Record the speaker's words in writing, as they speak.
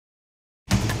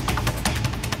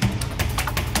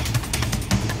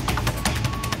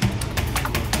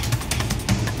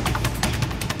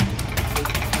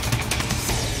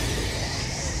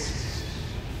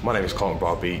My name is Carlton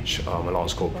Brower-Beach, I'm a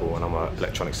Lance Corporal and I'm an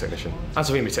electronics technician. As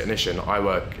a REME technician, I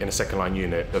work in a second line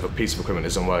unit. If a piece of equipment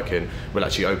isn't working, we'll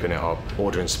actually open it up,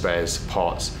 ordering spares,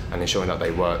 parts, and ensuring that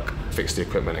they work, fix the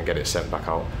equipment and get it sent back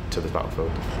out to the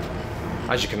battlefield.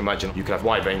 As you can imagine, you could have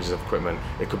wide ranges of equipment.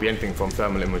 It could be anything from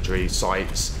thermal imagery,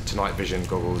 sights, to night vision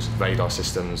goggles, radar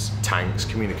systems, tanks,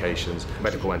 communications,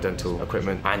 medical and dental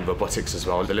equipment, and robotics as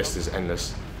well. The list is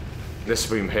endless.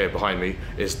 This room here behind me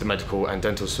is the medical and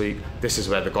dental suite. This is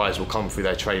where the guys will come through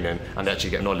their training and actually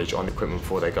get knowledge on the equipment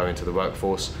before they go into the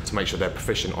workforce to make sure they're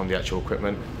proficient on the actual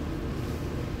equipment.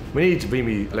 We need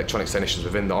REME electronics technicians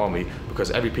within the Army because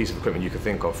every piece of equipment you can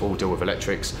think of all deal with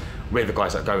electrics. We're the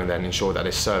guys that go in there and ensure that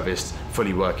it's serviced,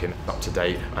 fully working, up to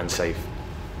date and safe.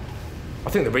 I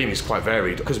think the REME is quite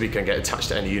varied because we can get attached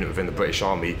to any unit within the British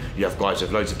Army. You have guys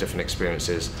with loads of different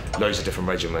experiences, loads of different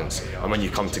regiments, and when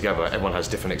you come together, everyone has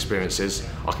different experiences.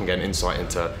 I can get an insight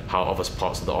into how other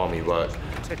parts of the Army work.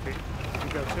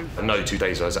 No 2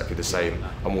 days are exactly the same.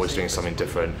 I'm always doing something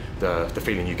different. The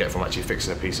feeling you get from actually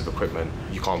fixing a piece of equipment,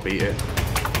 you can't beat it.